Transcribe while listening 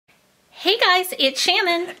Hey guys, it's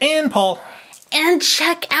Shannon. And Paul. And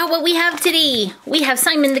check out what we have today. We have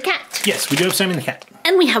Simon the cat. Yes, we do have Simon the cat.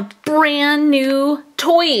 And we have brand new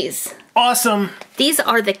toys. Awesome. These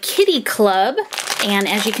are the Kitty Club. And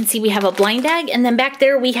as you can see, we have a blind bag. And then back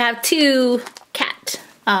there we have two cat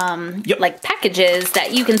like packages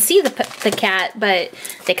that you can see the cat, but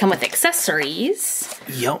they come with accessories.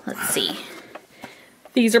 Yep. Let's see.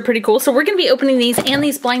 These are pretty cool. So we're going to be opening these and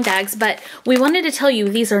these blind bags, but we wanted to tell you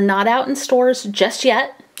these are not out in stores just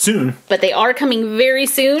yet. Soon. But they are coming very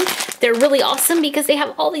soon. They're really awesome because they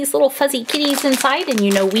have all these little fuzzy kitties inside, and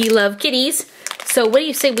you know we love kitties. So what do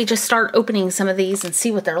you say we just start opening some of these and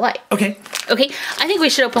see what they're like? Okay. Okay, I think we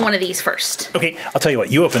should open one of these first. Okay, I'll tell you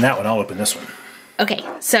what. You open that one, I'll open this one. Okay,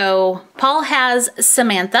 so Paul has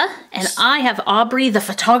Samantha, and I have Aubrey the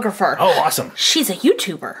photographer. Oh, awesome. She's a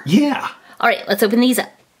YouTuber. Yeah. All right, let's open these up.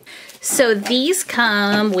 So these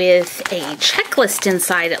come with a checklist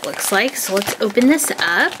inside, it looks like. So let's open this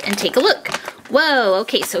up and take a look. Whoa,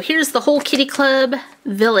 okay, so here's the whole Kitty Club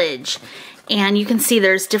village. And you can see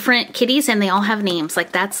there's different kitties and they all have names.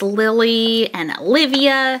 Like that's Lily and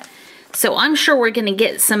Olivia. So I'm sure we're gonna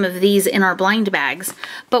get some of these in our blind bags.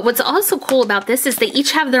 But what's also cool about this is they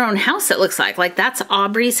each have their own house, it looks like. Like that's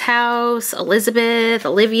Aubrey's house, Elizabeth,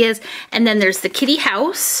 Olivia's, and then there's the kitty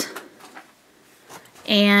house.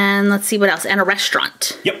 And let's see what else, and a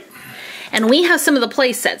restaurant. Yep. And we have some of the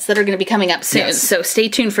play sets that are going to be coming up soon, yes. So stay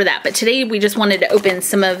tuned for that. But today we just wanted to open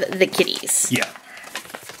some of the kitties. Yeah.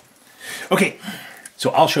 Okay, so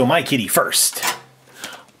I'll show my kitty first.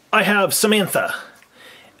 I have Samantha,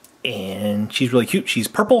 and she's really cute. She's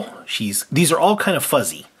purple. These are all kind of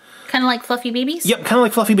fuzzy. Kind of like fluffy babies? Yep, kind of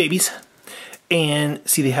like fluffy babies. And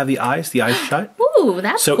see, they have the eyes shut. Ooh,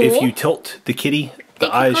 that's cool. So if you tilt the kitty,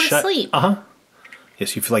 the eyes shut. They can go to sleep. Uh-huh.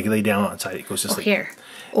 Yes, you feel like you lay down on its side, it goes to sleep. Here.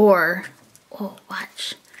 Or, oh,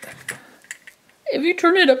 watch. If you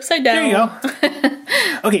turn it upside down. There you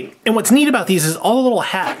go. Okay, and what's neat about these is all the little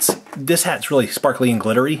hats. This hat's really sparkly and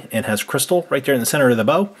glittery and has crystal right there in the center of the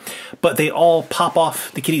bow. But they all pop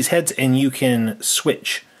off the kitties' heads and you can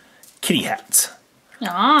switch kitty hats.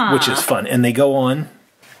 Ah. Which is fun. And they go on,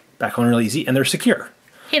 back on real easy, and they're secure.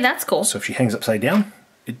 Hey, that's cool. So if she hangs upside down,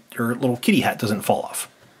 your little kitty hat doesn't fall off.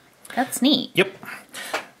 That's neat. Yep.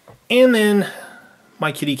 And then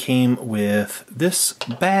my kitty came with this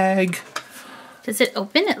bag. Does it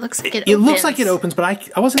open? It looks like it opens. It looks like it opens, but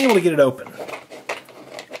I wasn't able to get it open.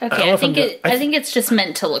 Okay, I think it's just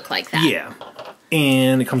meant to look like that. Yeah.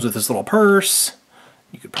 And it comes with this little purse.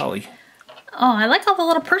 You could probably... Oh, I like all the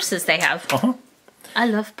little purses they have. Uh-huh. I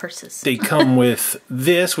love purses. They come with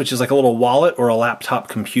this, which is like a little wallet or a laptop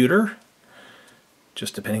computer.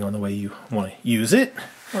 Just depending on the way you want to use it.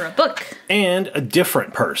 Or a book. And a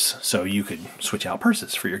different purse, so you could switch out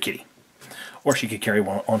purses for your kitty. Or she could carry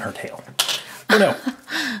one on her tail. Or no.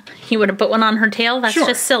 You would have put one on her tail? That's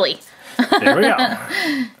just silly. There we go.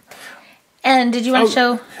 And did you want to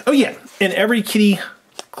show? Oh yeah, in every Kitty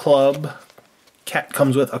Club cat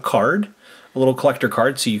comes with a card, a little collector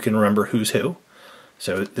card so you can remember who's who.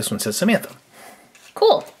 So this one says Samantha.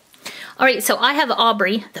 Cool. All right, so I have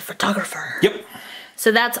Aubrey, the photographer. Yep.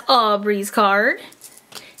 So that's Aubrey's card.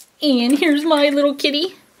 And here's my little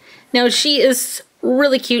kitty. Now she is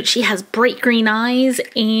really cute. She has bright green eyes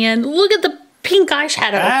and look at the pink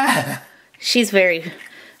eyeshadow. Ah. She's very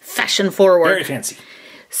fashion forward. Very fancy.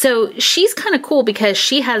 So she's kind of cool because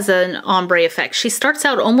she has an ombre effect. She starts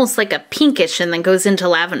out almost like a pinkish and then goes into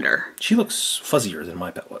lavender. She looks fuzzier than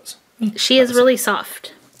my pet was. She is really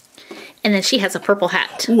soft. And then she has a purple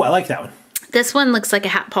hat. Ooh, I like that one. This one looks like a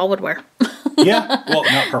hat Paul would wear. Yeah, well,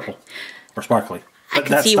 not purple or sparkly. I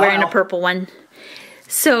can see you wearing a purple one.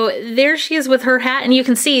 So there she is with her hat, and you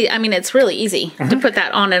can see, I mean, it's really easy to put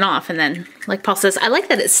that on and off, and then, like Paul says, I like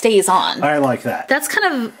that it stays on. I like that.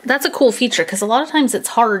 That's a cool feature, because a lot of times it's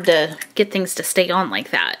hard to get things to stay on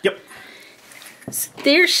like that. Yep. So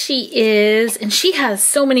there she is, and she has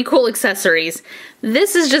so many cool accessories.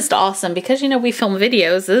 This is just awesome, because, you know, we film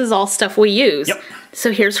videos. This is all stuff we use. Yep.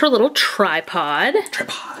 So here's her little tripod.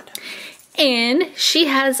 And she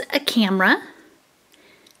has a camera.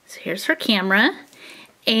 So here's her camera.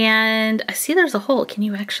 And I see there's a hole. Can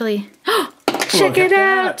you actually... check it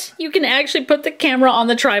out! You can actually put the camera on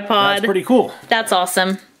the tripod. That's pretty cool. That's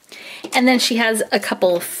awesome. And then she has a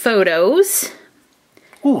couple of photos.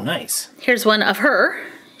 Ooh, nice. Here's one of her.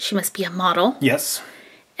 She must be a model. Yes.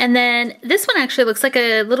 And then this one actually looks like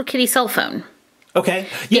a little kitty cell phone. Okay.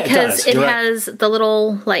 Yeah, because it has the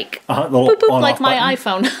little, like, little boop, boop, like my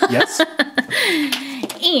iPhone. Yes.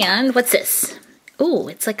 And what's this? Ooh,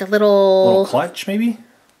 it's like a little... clutch, maybe?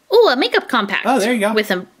 Ooh, a makeup compact. Oh, there you go.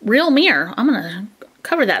 With a real mirror. I'm going to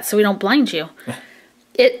cover that so we don't blind you.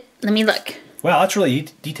 Let me look. Wow, that's really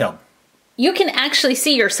detailed. You can actually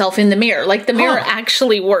see yourself in the mirror. Like the mirror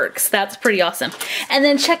actually works. That's pretty awesome. And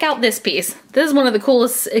then check out this piece. This is one of the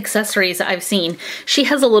coolest accessories I've seen. She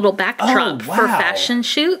has a little backdrop for fashion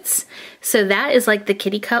shoots. So that is like the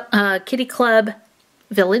kitty club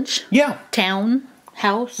village. Yeah. Town,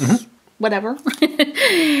 house, whatever.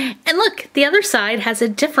 And look, the other side has a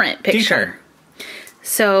different picture.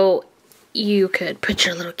 So you could put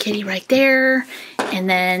your little kitty right there and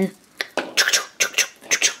then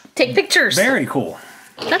take pictures. Very cool.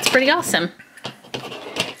 That's pretty awesome.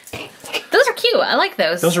 Those are cute. I like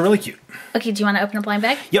those. Those are really cute. Okay, do you want to open a blind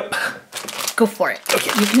bag? Yep. Go for it.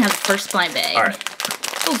 Okay. You can have the first blind bag. All right.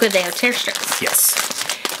 Oh, good. They have tear strips.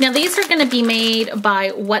 Yes. Now, these are going to be made by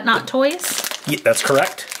Whatnot Toys. Yeah, that's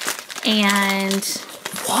correct. And,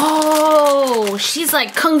 whoa, she's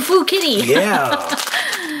like Kung Fu Kitty. Yeah.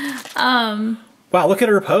 Wow, look at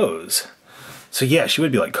her pose. So yeah, she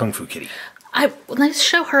would be like Kung Fu Kitty. Let's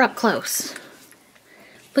show her up close.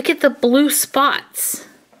 Look at the blue spots.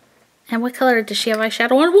 And what color does she have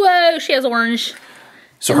eyeshadow on? Whoa, she has orange.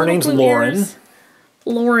 So her name's Lauren. Ears.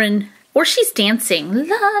 Lauren. Or she's dancing. La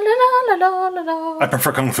la la la la la. I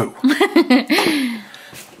prefer Kung Fu.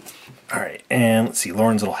 All right, and let's see,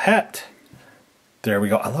 Lauren's little hat. There we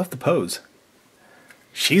go. I love the pose.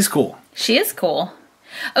 She's cool. She is cool.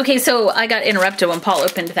 Okay, so I got interrupted when Paul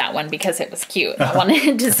opened that one because it was cute. I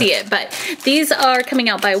wanted to see it. But these are coming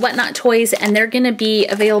out by Whatnot Toys, and they're going to be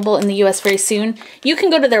available in the U.S. very soon. You can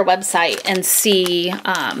go to their website and see.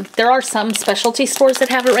 There are some specialty stores that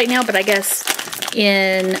have it right now, but I guess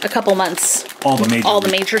in a couple months, all the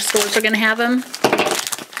major stores are going to have them.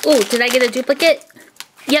 Oh, did I get a duplicate?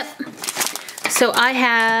 Yep. So I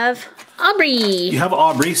have Aubrey. You have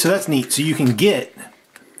Aubrey, so that's neat. So you can get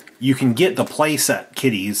the playset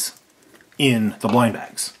kitties in the blind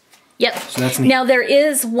bags. Yep. So that's neat. Now there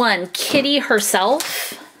is one Kitty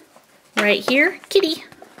herself right here. Kitty.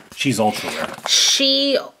 She's ultra rare.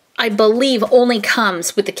 She, I believe, only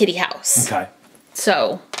comes with the kitty house. Okay.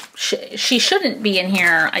 So she shouldn't be in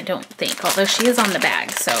here, I don't think, although she is on the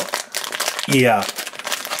bag, so. Yeah.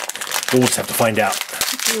 We'll just have to find out.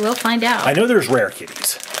 We will find out. I know there's rare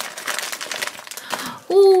kitties.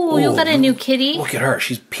 Ooh, you got a new kitty. Look at her.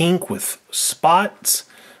 She's pink with spots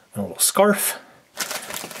and a little scarf.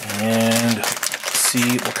 And let's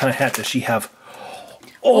see, what kind of hat does she have?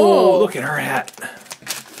 Oh, look at her hat.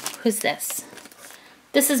 Who's this?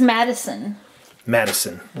 This is Madison.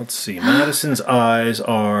 Madison. Let's see. Madison's eyes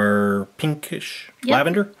are pinkish,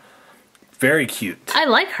 lavender. Very cute. I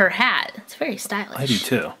like her hat. It's very stylish. I do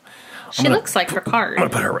too. She looks like her card. I'm going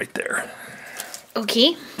to put her right there.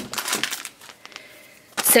 Okay.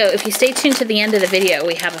 So if you stay tuned to the end of the video,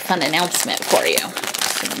 we have a fun announcement for you.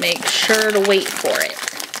 So make sure to wait for it.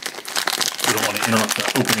 You don't want to interrupt the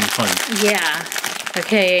opening fun. Yeah.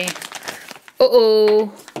 Okay.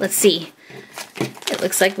 Uh-oh. Let's see. It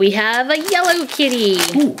looks like we have a yellow kitty.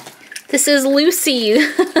 Ooh. This is Lucy.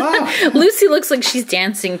 Ah. Lucy looks like she's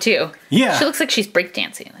dancing too. Yeah. She looks like she's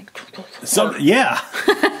breakdancing. Like, yeah.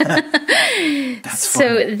 That's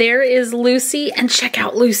so funny. there is Lucy, and check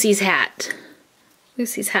out Lucy's hat.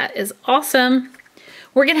 Lucy's hat is awesome.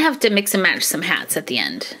 We're going to have to mix and match some hats at the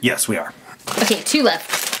end. Yes, we are. Okay, 2 left.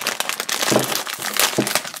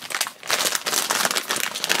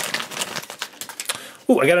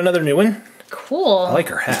 Oh, I got another new one. Cool. I like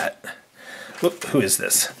her hat. Whoop, who is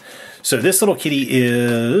this? So this little kitty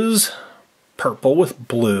is purple with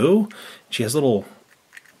blue. She has little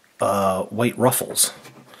white ruffles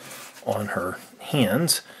on her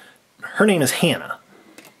hands. Her name is Hannah.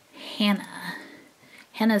 Hannah.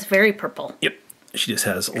 Hannah's very purple. Yep. She just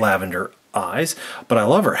has lavender eyes, but I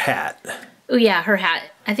love her hat. Oh yeah, her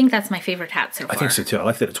hat. I think that's my favorite hat so far. I think so too. I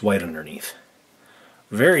like that it's white underneath.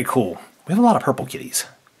 Very cool. We have a lot of purple kitties.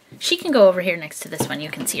 She can go over here next to this one. You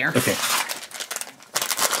can see her. Okay.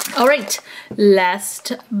 All right.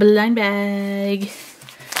 Last blind bag.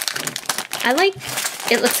 I like,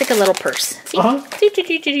 it looks like a little purse. See? Uh-huh.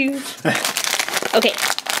 Okay.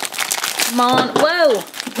 Come on. Whoa.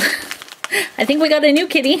 I think we got a new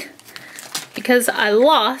kitty because I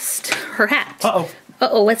lost her hat. Uh-oh.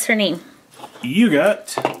 Uh-oh, what's her name? You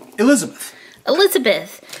got Elizabeth.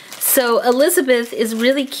 Elizabeth. So Elizabeth is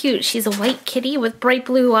really cute. She's a white kitty with bright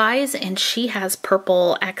blue eyes, and she has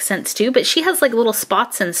purple accents too, but she has like little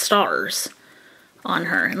spots and stars on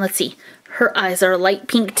her. And let's see, her eyes are light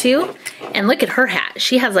pink too. And look at her hat.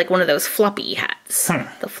 She has like one of those floppy hats,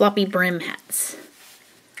 the floppy brim hats.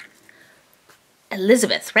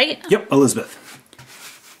 Elizabeth, right? Yep, Elizabeth.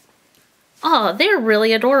 Oh, they're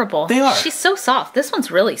really adorable. They are. She's so soft. This one's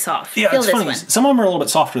really soft. Yeah, Feel it's this funny. one. Some of them are a little bit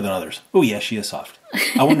softer than others. Oh yeah, she is soft.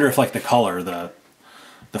 I wonder if like the color, the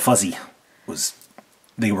fuzzy,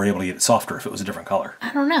 they were able to get it softer if it was a different color.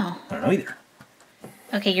 I don't know. I don't know either.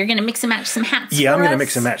 Okay, you're gonna mix and match some hats. Yeah, I'm going gonna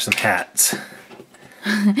mix and match some hats.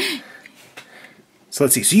 So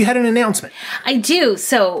let's see. So you had an announcement. I do.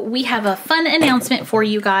 So we have a fun announcement for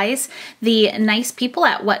you guys. The nice people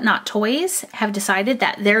at Whatnot Toys have decided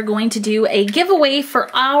that they're going to do a giveaway for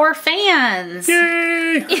our fans.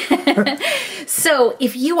 Yay! So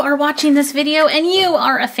if you are watching this video and you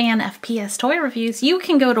are a fan of PS Toy Reviews, you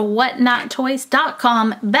can go to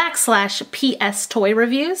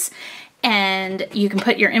whatnottoys.com/PSToyReviews. And you can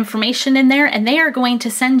put your information in there and they are going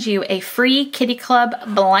to send you a free Kitty Club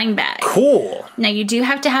blind bag. Cool. Now you do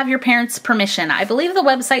have to have your parents' permission. I believe the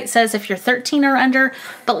website says if you're 13 or under,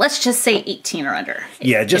 but let's just say 18 or under.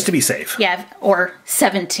 Yeah, just to be safe. Yeah, or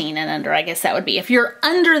 17 and under, I guess that would be. If you're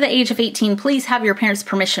under the age of 18, please have your parents'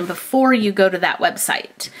 permission before you go to that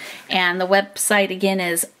website. And the website again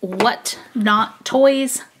is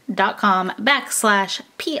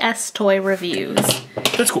whatnottoys.com/PSToyReviews.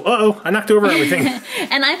 That's cool. Uh-oh, I knocked over everything.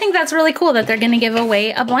 And I think that's really cool that they're going to give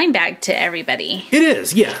away a blind bag to everybody. It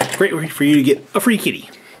is, yeah. It's a great way for you to get a free kitty.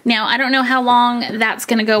 Now, I don't know how long that's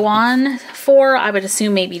going to go on for. I would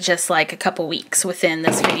assume maybe just like a couple weeks within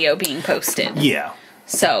this video being posted. Yeah.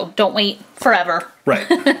 So don't wait forever. Right.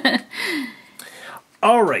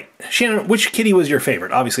 All right. Shannon, which kitty was your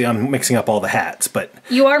favorite? Obviously, I'm mixing up all the hats, but...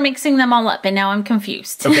 You are mixing them all up, and now I'm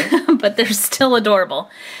confused. Okay. But they're still adorable.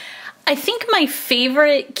 I think my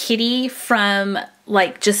favorite kitty from,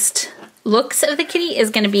 like, just looks of the kitty is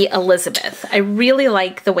going to be Elizabeth. I really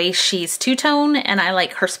like the way she's two-tone, and I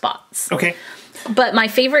like her spots. Okay. But my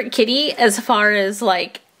favorite kitty, as far as,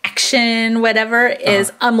 like, action, whatever,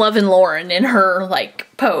 is I'm loving Lauren in her, like,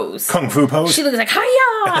 pose. Kung Fu pose? She looks like, hiya!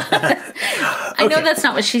 I know that's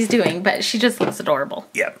not what she's doing, but she just looks adorable.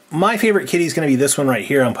 Yeah. My favorite kitty is going to be this one right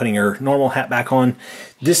here. I'm putting her normal hat back on.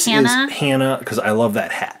 This Hannah. is Hannah, because I love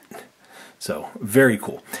that hat. So, very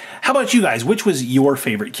cool. How about you guys? Which was your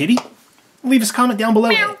favorite kitty? Leave us a comment down below.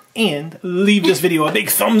 Meow. And leave this video a big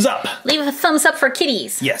thumbs up. Leave a thumbs up for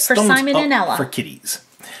kitties. Yes. For thumbs Simon up and Ella. For kitties.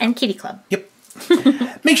 And Kitty Club. Yep.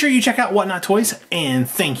 Make sure you check out Whatnot Toys. And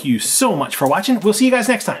thank you so much for watching. We'll see you guys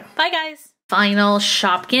next time. Bye, guys. Final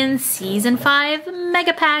Shopkins Season 5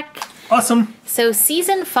 Mega Pack. Awesome. So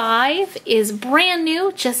Season 5 is brand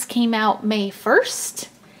new. Just came out May 1st.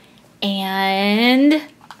 And...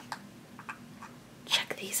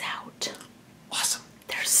 check these out. Awesome.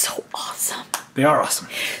 They're so awesome. They are awesome.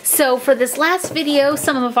 So for this last video,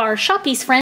 some of our Shoppies friends